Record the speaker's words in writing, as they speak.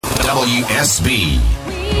WSB.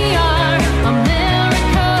 We are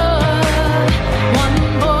America. One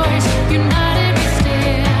voice, united we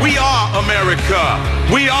stand. We are America.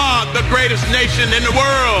 We are the greatest nation in the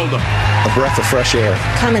world. A breath of fresh air.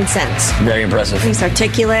 Common sense. Very impressive. He's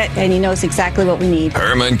articulate, and he knows exactly what we need.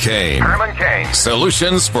 Herman Cain. Herman Cain.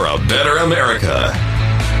 Solutions for a better America.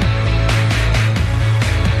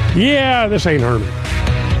 Yeah, this ain't Herman.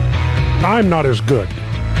 I'm not as good.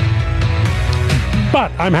 But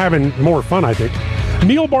I'm having more fun, I think.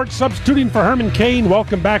 Neil Bort substituting for Herman Cain.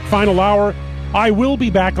 Welcome back, final hour. I will be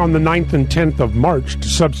back on the 9th and 10th of March to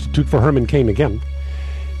substitute for Herman Cain again.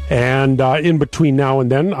 And in between now and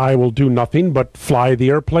then, I will do nothing but fly the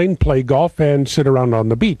airplane, play golf, and sit around on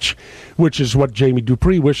the beach, which is what Jamie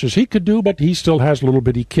Dupree wishes he could do, but he still has little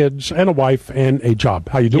bitty kids and a wife and a job.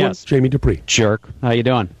 How you doing, Yes. Jamie Dupree? Jerk. How you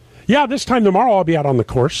doing? Yeah, this time tomorrow I'll be out on the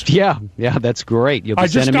course. Yeah, that's great. You'll be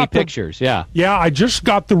sending me pictures, yeah. Yeah, I just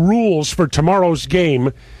got the rules for tomorrow's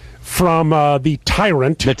game from the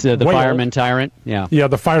Tyrant. The Whale. Fireman Tyrant, yeah. Yeah,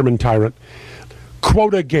 the Fireman Tyrant.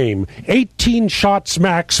 Quota game. 18 shots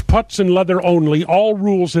max, putts and leather only, all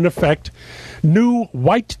rules in effect. New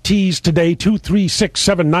white tees today, 2, 3, 6,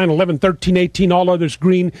 7, 9, 11, 13, 18, all others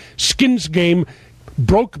green. Skins game.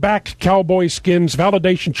 Broke back cowboy skins,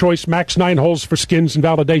 validation choice, max 9 holes for skins, and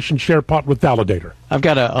validation share pot with validator. I've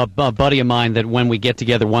got a buddy of mine that when we get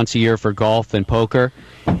together once a year for golf and poker,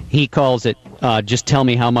 he calls it, just tell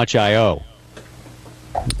me how much I owe.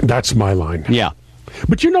 That's my line. Yeah.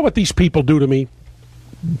 But you know what these people do to me?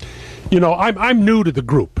 You know, I'm new to the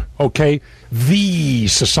group, okay? The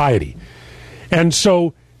society. And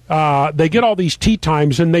so they get all these tee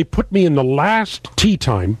times, and they put me in the last tee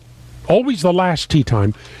time, always the last tee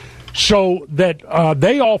time, so that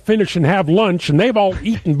they all finish and have lunch, and they've all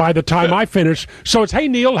eaten by the time I finish. So it's, hey,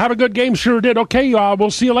 Neil, have a good game. Sure did. Okay,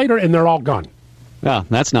 we'll see you later. And they're all gone. Oh,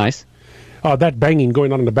 that's nice. That banging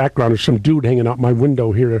going on in the background is some dude hanging out my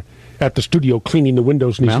window here at the studio cleaning the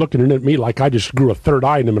windows, and he's looking at me like I just grew a third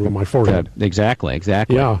eye in the middle of my forehead. Exactly.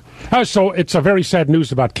 Yeah. So it's a very sad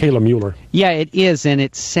news about Kayla Mueller. Yeah, it is, and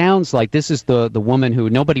it sounds like this is the woman who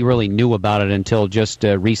nobody really knew about it until just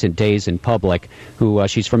recent days in public, who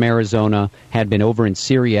she's from Arizona, had been over in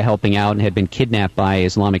Syria helping out, and had been kidnapped by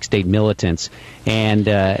Islamic State militants. And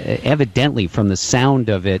evidently, from the sound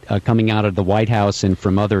of it coming out of the White House and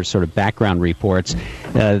from other sort of background reports,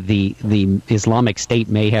 the Islamic State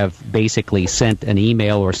may have basically sent an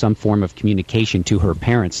email or some form of communication to her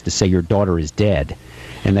parents to say your daughter is dead,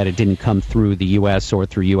 and that it didn't come through the U.S. or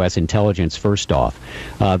through U.S. intelligence first off.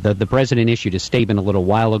 The president issued a statement a little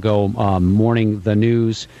while ago mourning the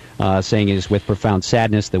news, saying it is with profound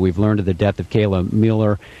sadness that we've learned of the death of Kayla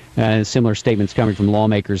Mueller, and similar statements coming from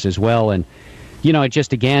lawmakers as well. And you know, it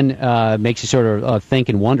just, again, makes you sort of think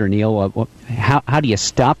and wonder, Neil, how do you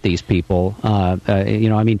stop these people? You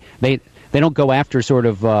know, I mean, they don't go after sort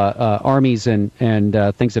of armies and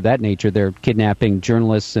things of that nature. They're kidnapping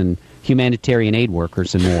journalists and humanitarian aid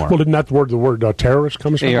workers and more. Well, isn't that where the word terrorist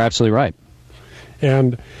comes from? You're absolutely right.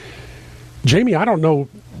 And, Jamie, I don't know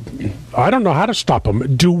how to stop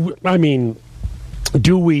them. Do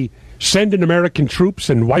we send in American troops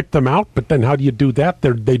and wipe them out? But then how do you do that?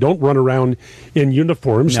 They don't run around in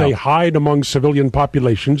uniforms. No. They hide among civilian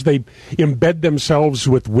populations. They embed themselves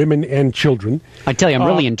with women and children. I tell you, I'm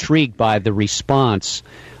really intrigued by the response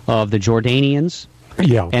of the Jordanians.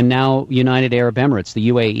 Yeah. And now United Arab Emirates, the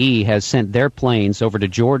UAE, has sent their planes over to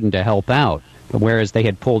Jordan to help out, whereas they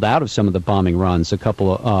had pulled out of some of the bombing runs a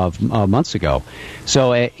couple of months ago.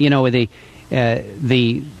 So, you know, we've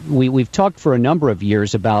talked for a number of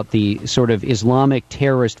years about the sort of Islamic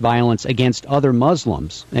terrorist violence against other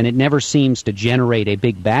Muslims, and it never seems to generate a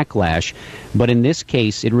big backlash. But in this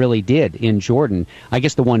case, it really did in Jordan. I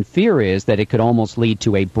guess the one fear is that it could almost lead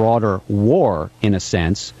to a broader war, in a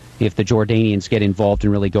sense, if the Jordanians get involved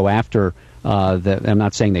and really go after I'm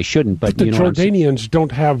not saying they shouldn't, but the you know Jordanians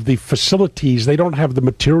don't have the facilities. They don't have the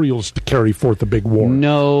materials to carry forth a big war.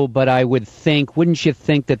 No, but I would think, wouldn't you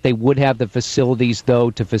think that they would have the facilities, though,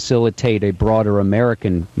 to facilitate a broader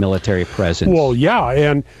American military presence? Well, yeah,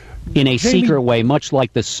 and in a secret way, much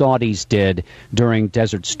like the Saudis did during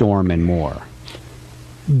Desert Storm and more.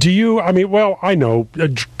 Do you? I mean, well, I know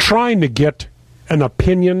trying to get an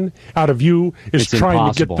opinion out of you is it's trying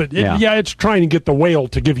impossible. to get it's trying to get the whale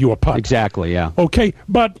to give you a putt. Exactly, yeah. Okay,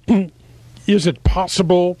 but Is it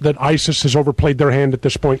possible that ISIS has overplayed their hand at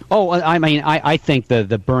this point? Oh, I mean, I think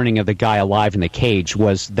the burning of the guy alive in the cage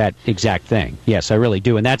was that exact thing. Yes, I really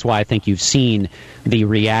do. And that's why I think you've seen the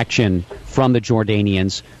reaction from the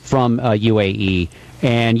Jordanians, from UAE,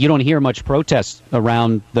 and you don't hear much protest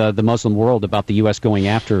around the Muslim world about the U.S. going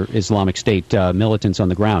after Islamic State militants on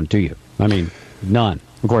the ground, do you? I mean, none.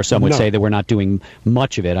 Of course, some would say that we're not doing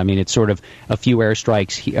much of it. I mean, it's sort of a few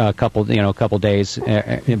airstrikes, a couple days,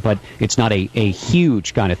 but it's not a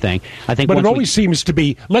huge kind of thing. I think, but it always seems to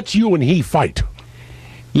be let's you and he fight.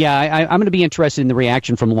 Yeah, I'm going to be interested in the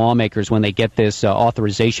reaction from lawmakers when they get this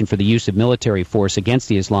authorization for the use of military force against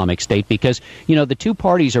the Islamic State, because the two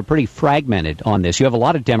parties are pretty fragmented on this. You have a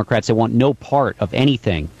lot of Democrats that want no part of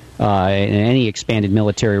anything. In any expanded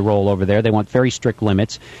military role over there. They want very strict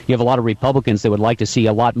limits. You have a lot of Republicans that would like to see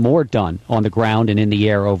a lot more done on the ground and in the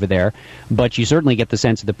air over there. But you certainly get the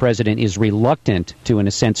sense that the president is reluctant to, in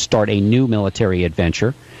a sense, start a new military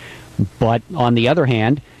adventure. But on the other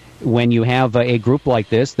hand, when you have a group like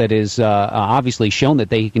this that is obviously shown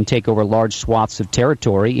that they can take over large swaths of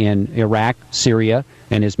territory in Iraq, Syria,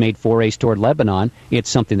 and has made forays toward Lebanon, it's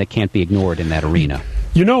something that can't be ignored in that arena.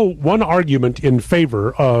 One argument in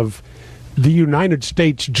favor of the United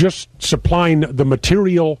States just supplying the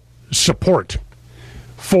material support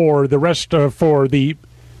for the rest for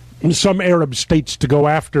some Arab states to go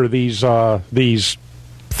after these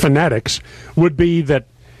fanatics would be that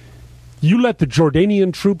you let the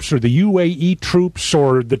Jordanian troops or the UAE troops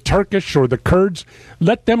or the Turkish or the Kurds,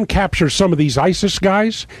 let them capture some of these ISIS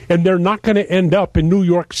guys, and they're not going to end up in New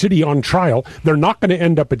York City on trial. They're not going to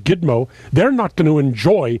end up at Gitmo. They're not going to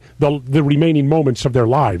enjoy the remaining moments of their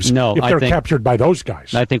lives if they're captured by those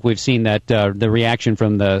guys. I think we've seen that the reaction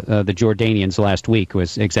from the Jordanians last week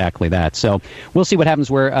was exactly that. So we'll see what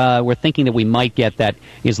happens. We're thinking that we might get that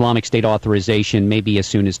Islamic State authorization maybe as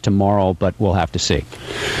soon as tomorrow, but we'll have to see.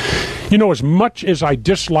 As much as I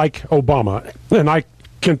dislike Obama, and I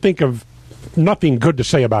can think of nothing good to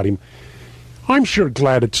say about him, I'm sure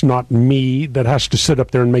glad it's not me that has to sit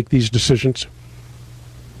up there and make these decisions.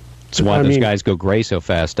 That's why those guys go gray so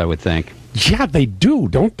fast, I would think. Yeah, they do,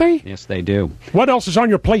 don't they? Yes, they do. What else is on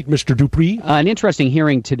your plate, Mr. Dupree? An interesting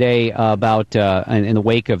hearing today about, in the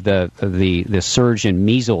wake of the surge in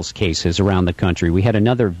measles cases around the country. We had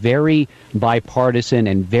another very bipartisan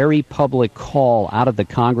and very public call out of the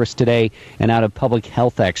Congress today and out of public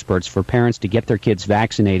health experts for parents to get their kids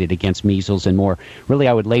vaccinated against measles and more. Really,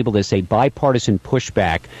 I would label this a bipartisan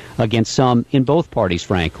pushback against some, in both parties,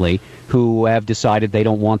 frankly, who have decided they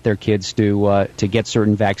don't want their kids to get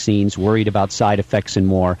certain vaccines, worried about side effects and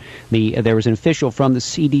more. There was an official from the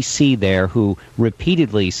CDC there who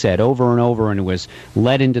repeatedly said over and over, and it was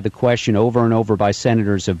led into the question over and over by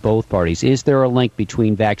senators of both parties, is there a link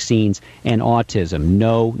between vaccines and autism?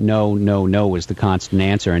 No, no, no, no was the constant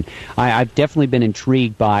answer. And I've definitely been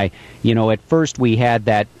intrigued by, at first we had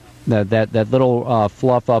that little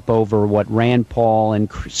fluff up over what Rand Paul and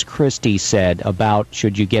Chris Christie said about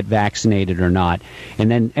should you get vaccinated or not.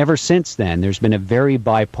 And then ever since then, there's been a very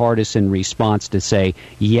bipartisan response to say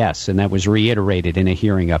yes, and that was reiterated in a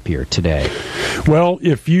hearing up here today. Well,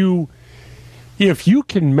 if you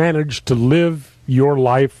can manage to live your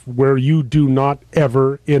life where you do not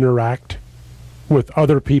ever interact with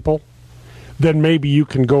other people, then maybe you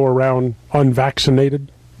can go around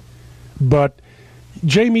unvaccinated. But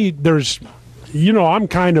Jamie, I'm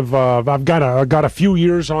kind of, I've got a few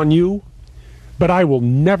years on you, but I will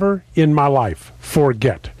never in my life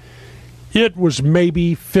forget. It was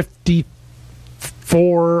maybe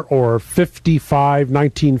 54 or 55,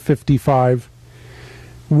 1955,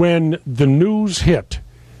 when the news hit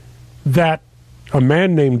that a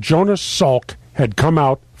man named Jonas Salk had come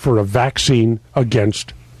out for a vaccine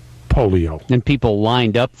against polio. And people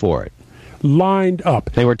lined up for it. Lined up.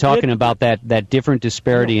 They were talking about that different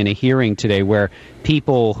disparity in a hearing today where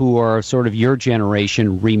people who are sort of your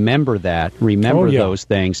generation remember those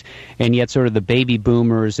things, and yet sort of the baby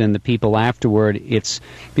boomers and the people afterward, it's,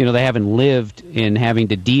 they haven't lived in having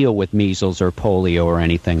to deal with measles or polio or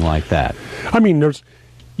anything like that. I mean, there's,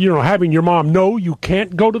 having your mom know you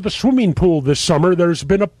can't go to the swimming pool this summer, there's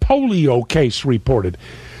been a polio case reported.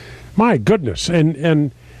 My goodness.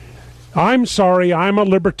 And I'm sorry, I'm a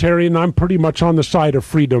libertarian. I'm pretty much on the side of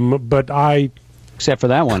freedom, but Except for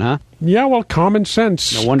that one, huh? Yeah, well, common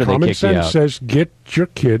sense. No wonder they kicked you out. Common sense says get your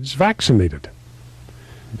kids vaccinated.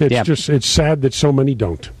 It's sad that so many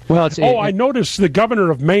don't. Well, I noticed the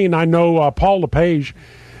governor of Maine, I know Paul LePage,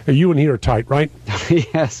 you and he are tight, right?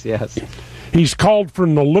 Yes. He's called for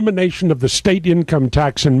an elimination of the state income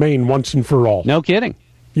tax in Maine once and for all. No kidding.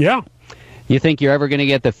 Yeah. You think you're ever going to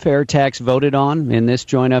get the fair tax voted on in this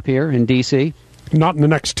joint up here in D.C.? Not in the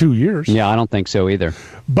next 2 years. Yeah, I don't think so either.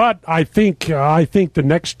 But I think the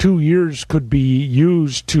next 2 years could be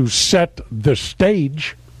used to set the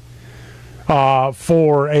stage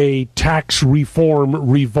for a tax reform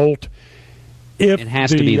revolt. If It has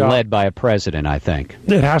to be led by a president, I think.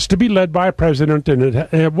 It has to be led by a president,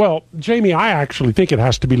 and well, Jamie, I actually think it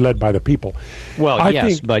has to be led by the people. Well, I yes,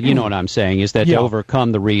 think, but you know what I'm saying is that Yeah. to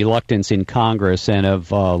overcome the reluctance in Congress and of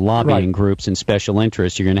lobbying Right. groups and special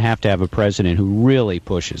interests, you're going to have a president who really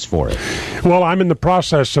pushes for it. Well, I'm in the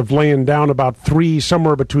process of laying down about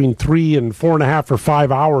somewhere between 3 and 4.5 or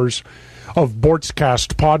 5 hours of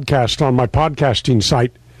Bortzcast podcast on my podcasting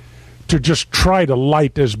site to just try to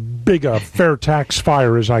light as big a fair tax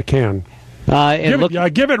fire as I can.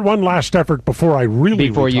 Give it one last effort before I really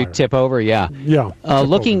Before you retire. tip over, yeah. Yeah.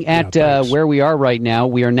 Looking at where we are right now,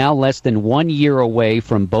 we are now less than 1 year away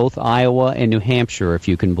from both Iowa and New Hampshire, if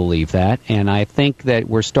you can believe that. And I think that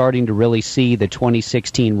we're starting to really see the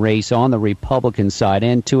 2016 race on the Republican side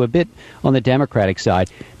and to a bit on the Democratic side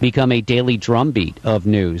become a daily drumbeat of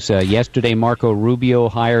news. Yesterday, Marco Rubio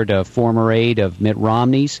hired a former aide of Mitt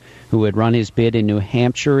Romney's who had run his bid in New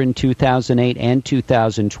Hampshire in 2008 and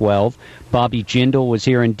 2012. Bobby Jindal was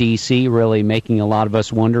here in D.C., really making a lot of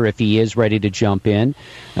us wonder if he is ready to jump in.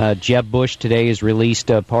 Jeb Bush today has released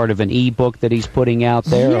a part of an e-book that he's putting out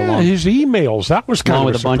there. Yeah, his emails. That was kind along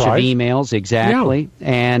of with a bunch of surprise. emails, exactly. Yeah.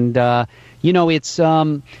 And, it's...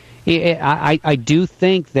 I do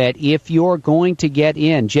think that if you're going to get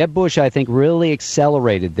in, Jeb Bush, I think, really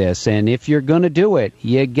accelerated this. And if you're going to do it,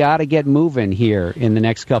 you got to get moving here in the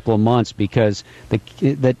next couple of months because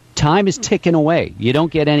the time is ticking away. You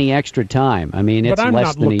don't get any extra time. I mean, it's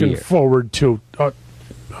less than a year. But I'm not looking forward to...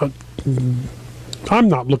 I'm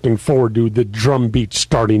not looking forward to the drum beat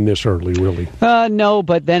starting this early, really. No,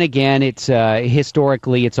 but then again, it's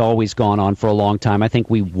historically it's always gone on for a long time. I think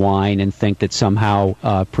we whine and think that somehow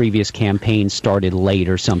previous campaigns started late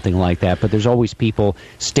or something like that. But there's always people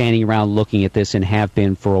standing around looking at this and have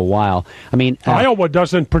been for a while. I mean, Iowa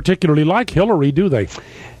doesn't particularly like Hillary, do they?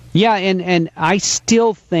 Yeah, and I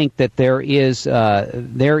still think that there is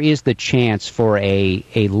the chance for a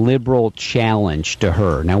liberal challenge to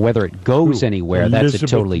her. Now, whether it goes anywhere, that's a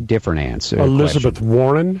totally different answer. Elizabeth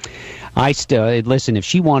Warren? I still listen. If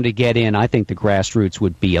she wanted to get in, I think the grassroots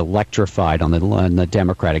would be electrified on the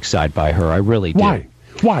Democratic side by her. I really do.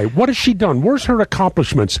 Why? What has she done? Where's her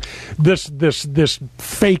accomplishments? This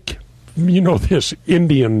fake. This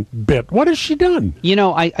Indian bit. What has she done?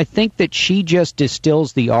 I think that she just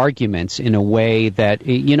distills the arguments in a way that,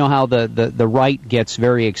 how the right gets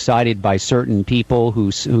very excited by certain people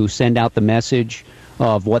who send out the message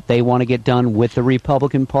of what they want to get done with the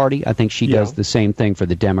Republican Party. I think she does the same thing for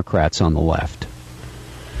the Democrats on the left.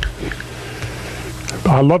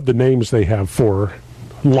 I love the names they have for her.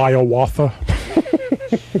 Liawatha.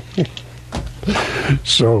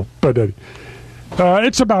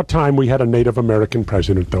 It's about time we had a Native American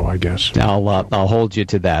president, though, I guess. I'll hold you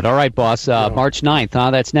to that. All right, boss. March 9th,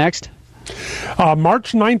 huh? That's next?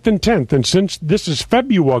 March 9th and 10th. And since this is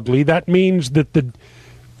February, that means that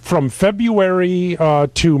from February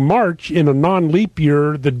to March in a non-leap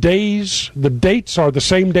year, the dates are the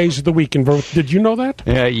same days of the week. Did you know that?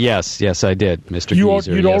 Yes, I did, Mr.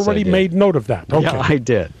 Geezer. You'd already made note of that. Okay.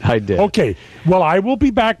 Yeah, I did. Okay. Well, I will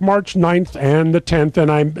be back March 9th and the 10th,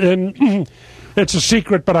 and it's a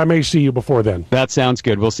secret, but I may see you before then. That sounds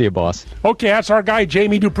good. We'll see you, boss. Okay, that's our guy,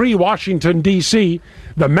 Jamie Dupree, Washington, D.C.,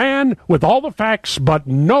 the man with all the facts but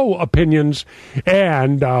no opinions.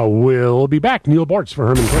 And we'll be back. Neil Bortz for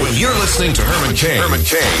Herman Cain. When you're listening to Herman Cain,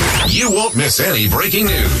 you won't miss any breaking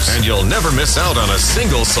news. And you'll never miss out on a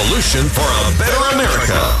single solution for a better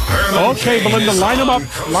America. Herman Okay, Belinda, line them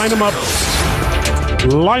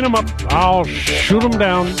up. I'll shoot them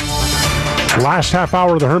down. Last half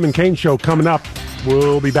hour of the Herman Cain Show coming up.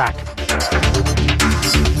 We'll be back.